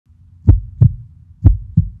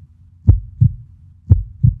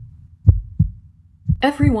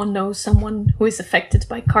Everyone knows someone who is affected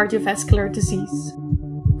by cardiovascular disease.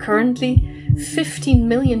 Currently, 15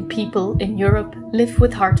 million people in Europe live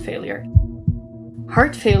with heart failure.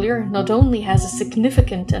 Heart failure not only has a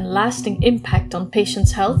significant and lasting impact on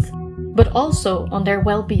patients' health, but also on their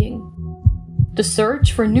well-being. The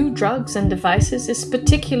search for new drugs and devices is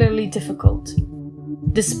particularly difficult.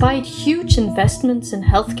 Despite huge investments in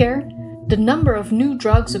healthcare, the number of new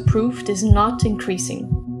drugs approved is not increasing,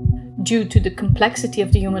 due to the complexity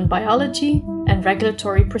of the human biology and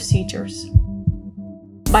regulatory procedures.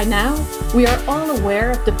 By now, we are all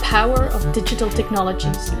aware of the power of digital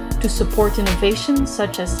technologies to support innovations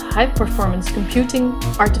such as high-performance computing,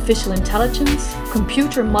 artificial intelligence,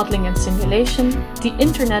 computer modeling and simulation, the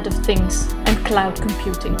Internet of Things, and cloud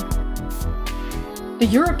computing. The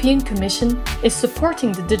European Commission is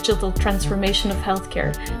supporting the digital transformation of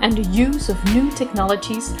healthcare and the use of new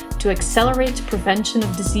technologies to accelerate prevention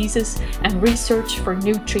of diseases and research for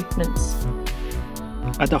new treatments.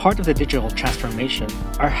 At the heart of the digital transformation,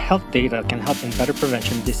 our health data can help in better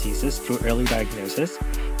prevention of diseases through early diagnosis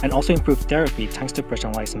and also improve therapy thanks to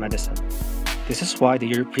personalized medicine. This is why the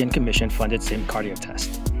European Commission funded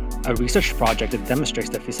SimCardioTest, a research project that demonstrates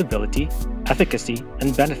the feasibility, efficacy,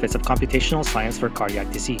 and benefits of computational science for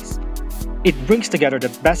cardiac disease. It brings together the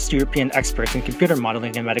best European experts in computer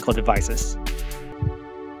modeling and medical devices.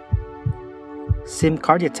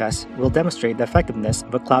 SimCardioTest will demonstrate the effectiveness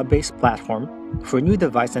of a cloud-based platform for new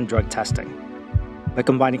device and drug testing. By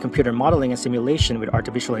combining computer modeling and simulation with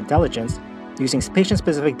artificial intelligence, using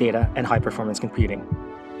patient-specific data and high-performance computing.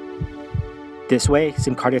 This way,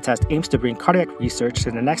 SimCardioTest aims to bring cardiac research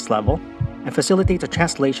to the next level and facilitate the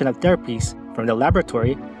translation of therapies from the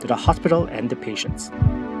laboratory to the hospital and the patients.